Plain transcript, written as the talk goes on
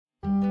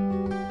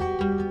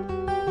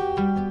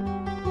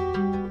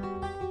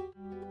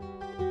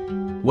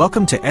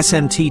Welcome to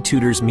SMT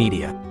Tutors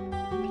Media.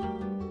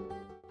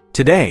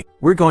 Today,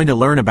 we're going to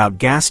learn about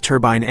gas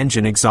turbine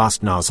engine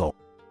exhaust nozzle.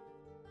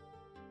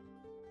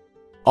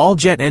 All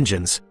jet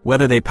engines,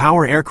 whether they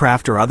power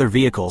aircraft or other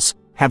vehicles,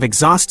 have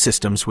exhaust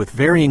systems with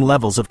varying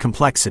levels of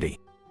complexity.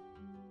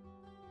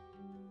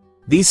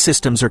 These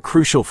systems are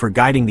crucial for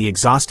guiding the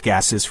exhaust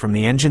gases from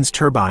the engine's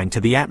turbine to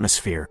the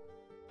atmosphere.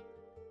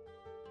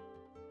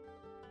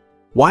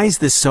 Why is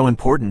this so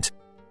important?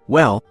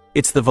 Well,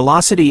 it's the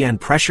velocity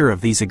and pressure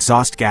of these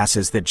exhaust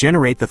gases that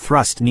generate the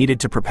thrust needed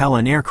to propel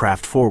an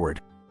aircraft forward.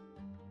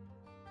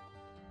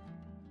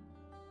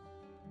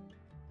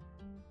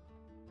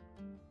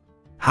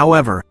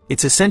 However,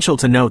 it's essential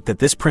to note that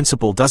this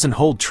principle doesn't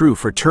hold true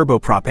for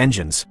turboprop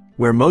engines,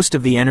 where most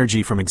of the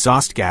energy from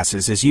exhaust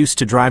gases is used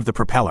to drive the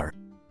propeller.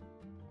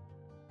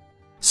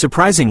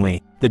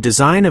 Surprisingly, the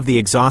design of the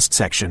exhaust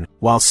section,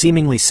 while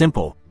seemingly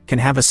simple, can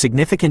have a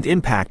significant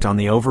impact on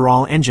the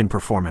overall engine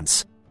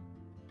performance.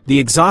 The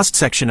exhaust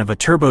section of a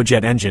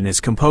turbojet engine is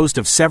composed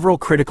of several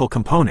critical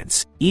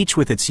components, each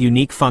with its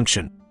unique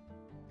function.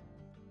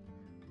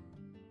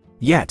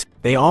 Yet,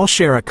 they all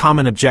share a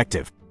common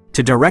objective: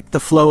 to direct the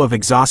flow of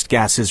exhaust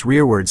gases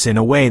rearwards in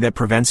a way that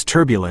prevents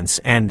turbulence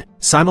and,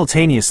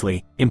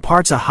 simultaneously,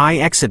 imparts a high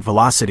exit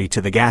velocity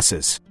to the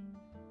gases.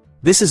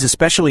 This is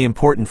especially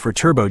important for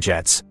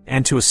turbojets,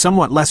 and to a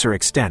somewhat lesser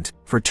extent,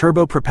 for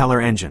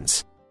turbopropeller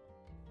engines.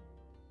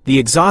 The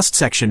exhaust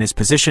section is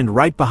positioned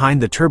right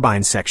behind the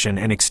turbine section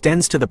and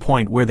extends to the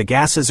point where the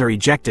gases are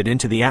ejected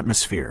into the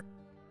atmosphere.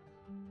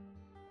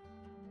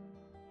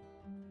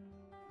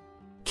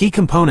 Key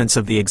components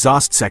of the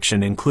exhaust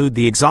section include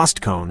the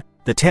exhaust cone,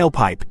 the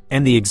tailpipe,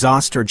 and the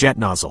exhaust or jet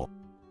nozzle.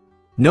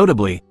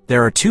 Notably,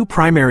 there are two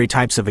primary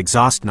types of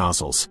exhaust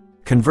nozzles: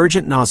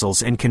 convergent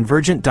nozzles and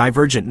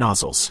convergent-divergent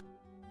nozzles.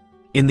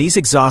 In these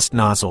exhaust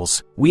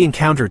nozzles, we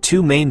encounter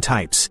two main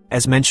types,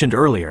 as mentioned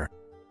earlier: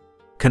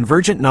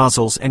 convergent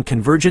nozzles and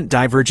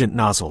convergent-divergent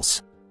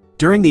nozzles.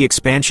 During the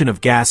expansion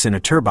of gas in a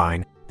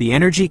turbine, the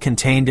energy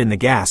contained in the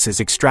gas is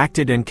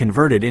extracted and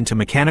converted into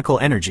mechanical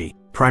energy,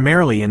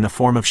 primarily in the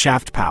form of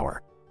shaft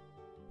power.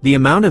 The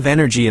amount of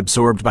energy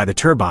absorbed by the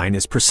turbine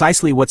is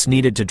precisely what's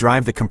needed to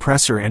drive the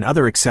compressor and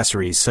other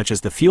accessories such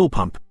as the fuel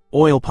pump,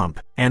 oil pump,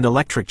 and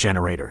electric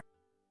generator.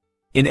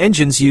 In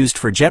engines used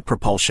for jet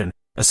propulsion,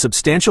 a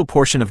substantial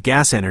portion of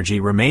gas energy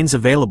remains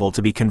available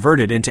to be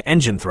converted into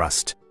engine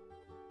thrust.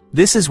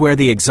 This is where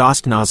the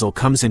exhaust nozzle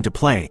comes into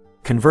play,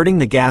 converting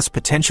the gas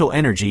potential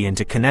energy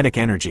into kinetic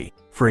energy,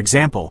 for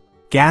example,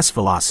 gas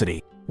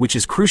velocity, which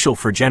is crucial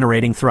for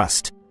generating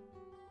thrust.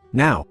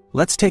 Now,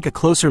 let's take a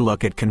closer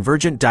look at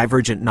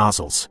convergent-divergent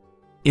nozzles.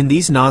 In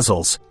these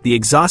nozzles, the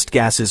exhaust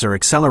gases are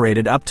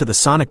accelerated up to the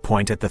sonic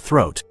point at the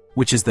throat,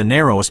 which is the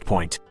narrowest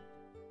point.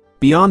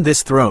 Beyond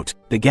this throat,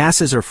 the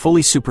gases are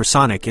fully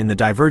supersonic in the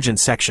divergent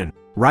section,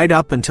 right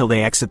up until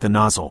they exit the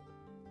nozzle.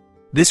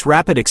 This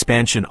rapid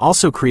expansion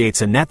also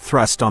creates a net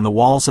thrust on the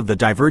walls of the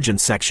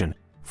divergent section,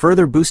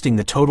 further boosting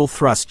the total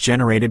thrust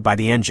generated by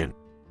the engine.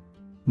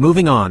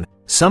 Moving on,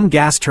 some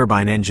gas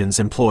turbine engines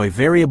employ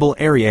variable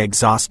area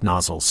exhaust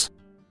nozzles.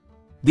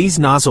 These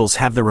nozzles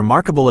have the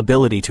remarkable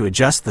ability to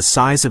adjust the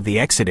size of the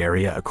exit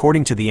area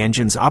according to the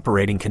engine's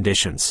operating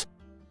conditions.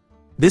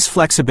 This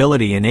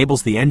flexibility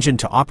enables the engine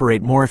to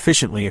operate more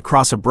efficiently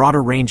across a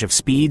broader range of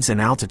speeds and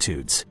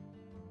altitudes.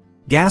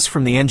 Gas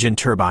from the engine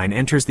turbine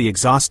enters the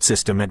exhaust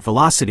system at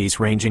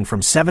velocities ranging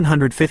from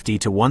 750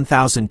 to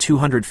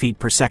 1,200 feet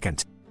per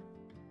second.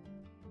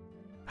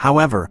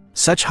 However,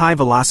 such high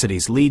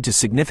velocities lead to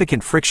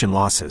significant friction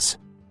losses.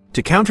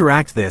 To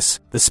counteract this,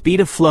 the speed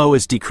of flow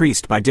is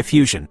decreased by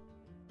diffusion.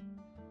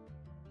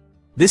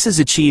 This is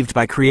achieved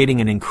by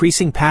creating an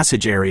increasing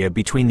passage area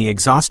between the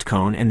exhaust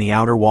cone and the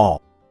outer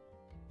wall.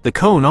 The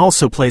cone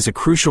also plays a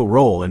crucial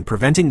role in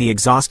preventing the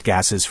exhaust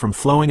gases from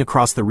flowing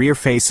across the rear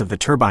face of the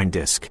turbine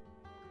disc.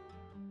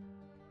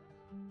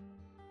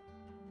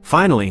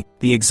 Finally,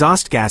 the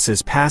exhaust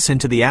gases pass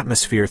into the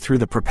atmosphere through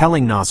the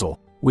propelling nozzle,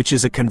 which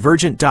is a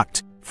convergent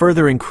duct,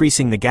 further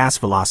increasing the gas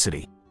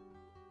velocity.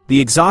 The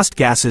exhaust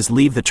gases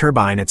leave the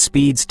turbine at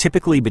speeds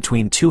typically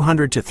between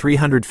 200 to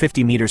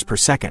 350 meters per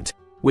second,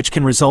 which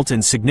can result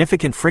in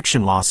significant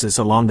friction losses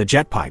along the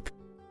jet pipe.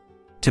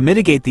 To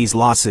mitigate these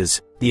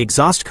losses, the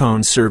exhaust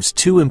cone serves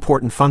two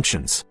important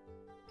functions.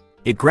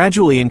 It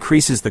gradually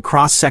increases the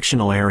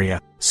cross-sectional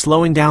area,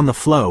 slowing down the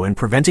flow and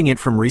preventing it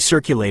from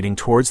recirculating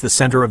towards the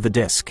center of the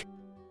disc.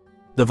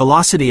 The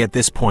velocity at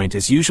this point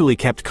is usually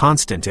kept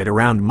constant at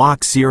around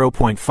Mach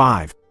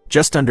 0.5,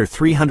 just under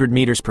 300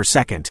 meters per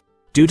second,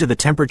 due to the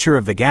temperature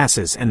of the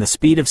gases and the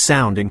speed of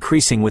sound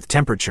increasing with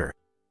temperature.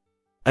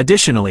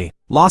 Additionally,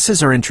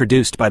 losses are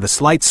introduced by the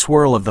slight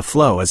swirl of the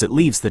flow as it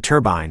leaves the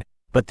turbine,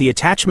 but the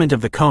attachment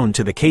of the cone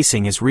to the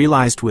casing is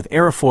realized with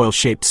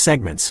aerofoil-shaped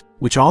segments,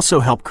 which also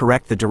help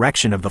correct the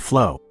direction of the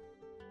flow.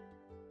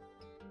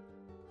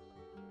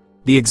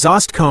 The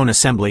exhaust cone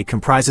assembly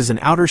comprises an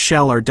outer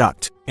shell or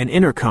duct, an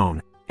inner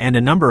cone, and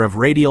a number of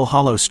radial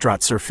hollow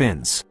struts or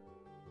fins.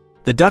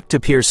 The duct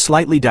appears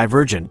slightly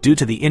divergent due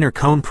to the inner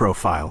cone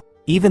profile,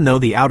 even though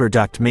the outer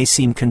duct may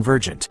seem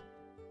convergent.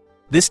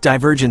 This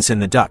divergence in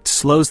the duct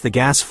slows the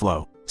gas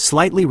flow,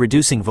 slightly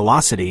reducing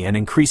velocity and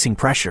increasing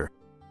pressure.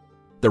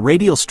 The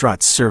radial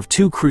struts serve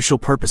two crucial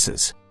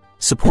purposes: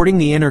 supporting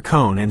the inner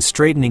cone and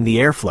straightening the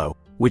airflow,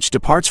 which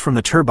departs from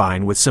the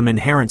turbine with some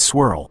inherent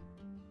swirl.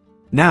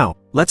 Now,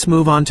 let's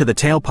move on to the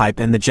tailpipe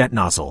and the jet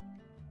nozzle.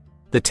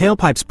 The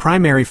tailpipe's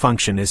primary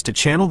function is to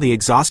channel the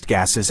exhaust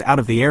gases out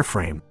of the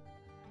airframe.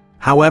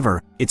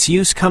 However, its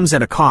use comes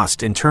at a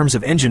cost in terms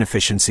of engine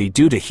efficiency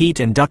due to heat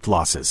and duct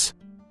losses.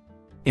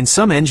 In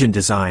some engine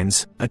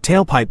designs, a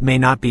tailpipe may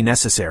not be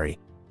necessary.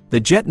 The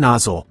jet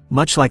nozzle,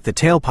 much like the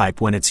tailpipe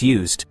when it's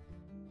used.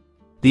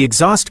 The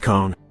exhaust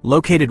cone,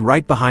 located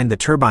right behind the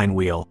turbine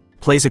wheel,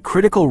 plays a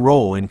critical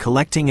role in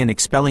collecting and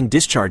expelling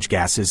discharge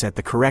gases at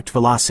the correct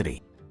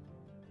velocity.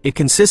 It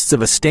consists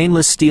of a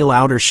stainless steel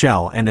outer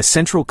shell and a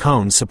central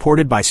cone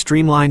supported by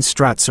streamlined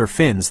struts or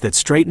fins that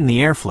straighten the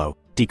airflow,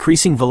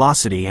 decreasing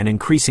velocity and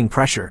increasing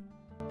pressure.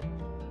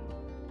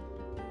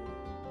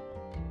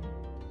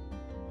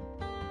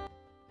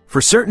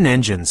 For certain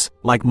engines,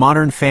 like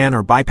modern fan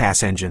or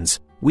bypass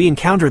engines, we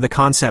encounter the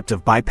concept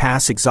of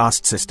bypass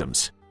exhaust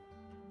systems.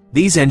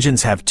 These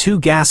engines have two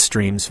gas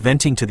streams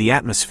venting to the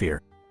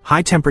atmosphere: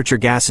 high-temperature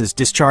gases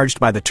discharged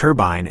by the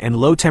turbine and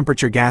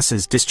low-temperature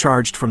gases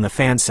discharged from the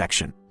fan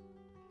section.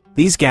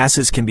 These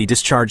gases can be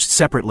discharged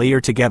separately or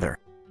together.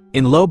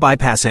 In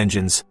low-bypass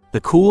engines,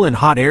 the cool and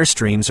hot air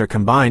streams are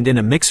combined in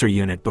a mixer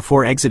unit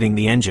before exiting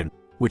the engine,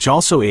 which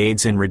also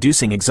aids in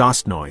reducing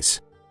exhaust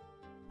noise.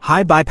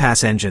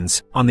 High-bypass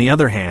engines, on the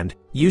other hand,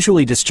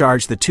 usually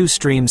discharge the two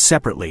streams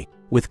separately,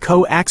 with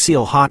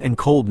coaxial hot and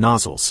cold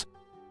nozzles.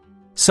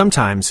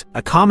 Sometimes,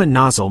 a common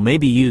nozzle may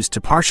be used to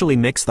partially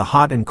mix the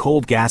hot and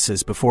cold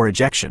gases before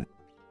ejection.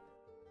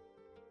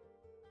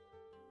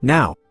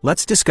 Now,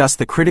 let's discuss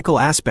the critical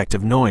aspect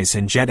of noise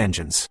in jet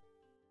engines.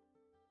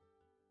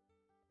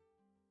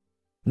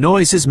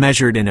 Noise is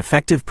measured in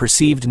effective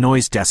perceived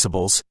noise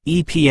decibels,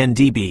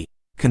 EPNDB,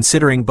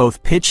 considering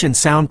both pitch and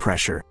sound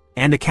pressure,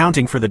 and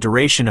accounting for the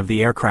duration of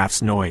the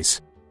aircraft's noise.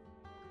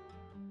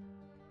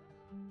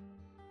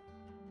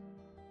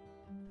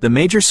 The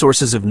major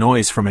sources of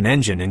noise from an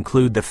engine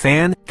include the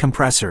fan,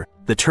 compressor,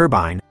 the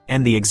turbine,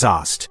 and the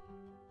exhaust.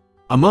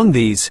 Among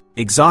these,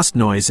 exhaust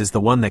noise is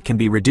the one that can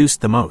be reduced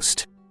the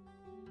most.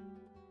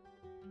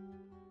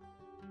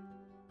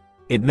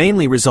 It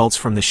mainly results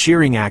from the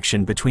shearing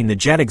action between the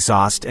jet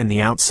exhaust and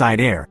the outside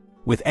air,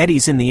 with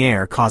eddies in the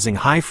air causing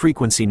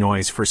high-frequency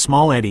noise for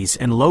small eddies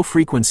and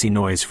low-frequency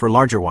noise for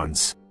larger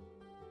ones.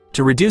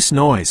 To reduce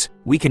noise,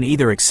 we can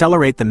either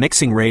accelerate the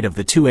mixing rate of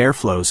the two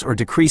airflows or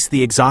decrease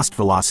the exhaust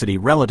velocity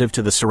relative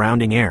to the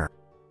surrounding air.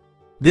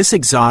 This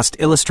exhaust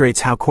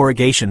illustrates how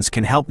corrugations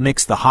can help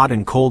mix the hot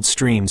and cold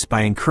streams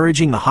by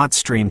encouraging the hot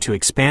stream to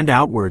expand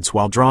outwards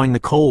while drawing the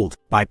cold,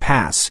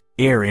 bypass,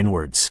 air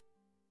inwards.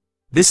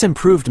 This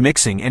improved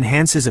mixing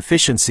enhances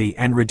efficiency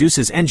and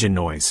reduces engine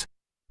noise.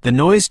 The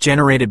noise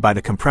generated by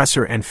the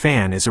compressor and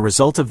fan is a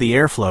result of the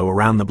airflow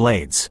around the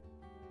blades.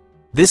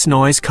 This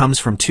noise comes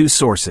from two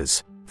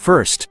sources.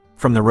 First,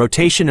 from the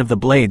rotation of the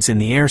blades in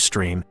the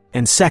airstream,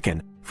 and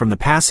second, from the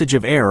passage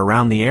of air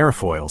around the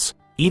airfoils,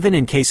 even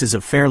in cases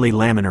of fairly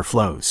laminar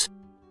flows.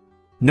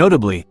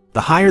 Notably, the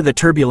higher the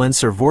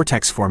turbulence or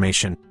vortex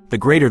formation, the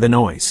greater the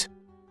noise.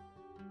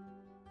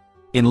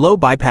 In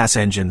low-bypass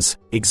engines,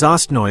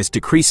 exhaust noise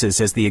decreases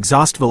as the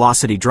exhaust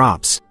velocity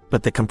drops,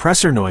 but the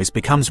compressor noise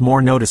becomes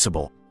more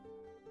noticeable.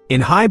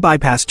 In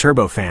high-bypass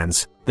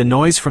turbofans, the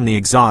noise from the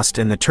exhaust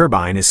and the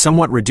turbine is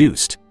somewhat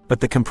reduced,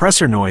 but the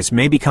compressor noise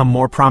may become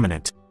more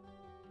prominent.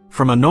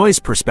 From a noise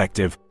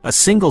perspective, a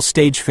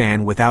single-stage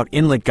fan without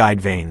inlet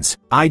guide vanes,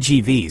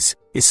 IGVs,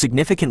 is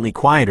significantly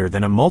quieter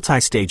than a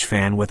multi-stage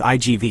fan with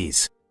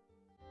IGVs.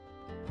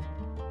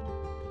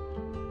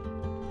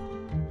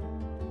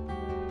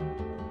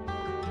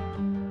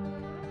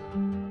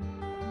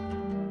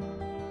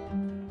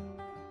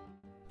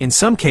 In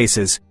some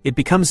cases, it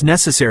becomes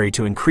necessary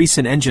to increase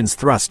an engine's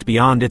thrust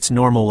beyond its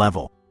normal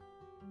level.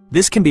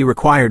 This can be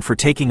required for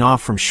taking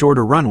off from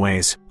shorter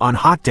runways, on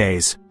hot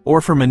days, or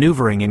for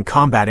maneuvering in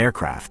combat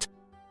aircraft.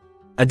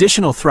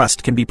 Additional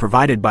thrust can be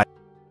provided by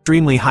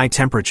extremely high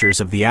temperatures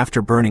of the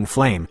after-burning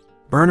flame.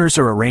 Burners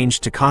are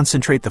arranged to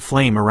concentrate the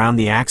flame around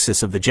the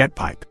axis of the jet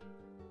pipe.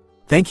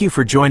 Thank you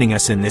for joining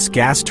us in this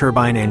gas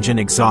turbine engine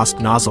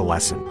exhaust nozzle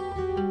lesson.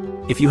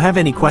 If you have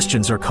any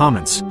questions or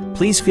comments,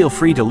 please feel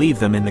free to leave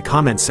them in the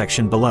comments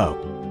section below.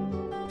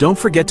 Don't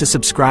forget to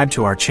subscribe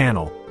to our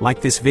channel,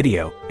 like this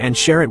video, and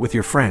share it with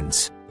your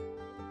friends.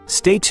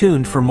 Stay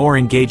tuned for more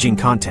engaging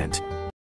content.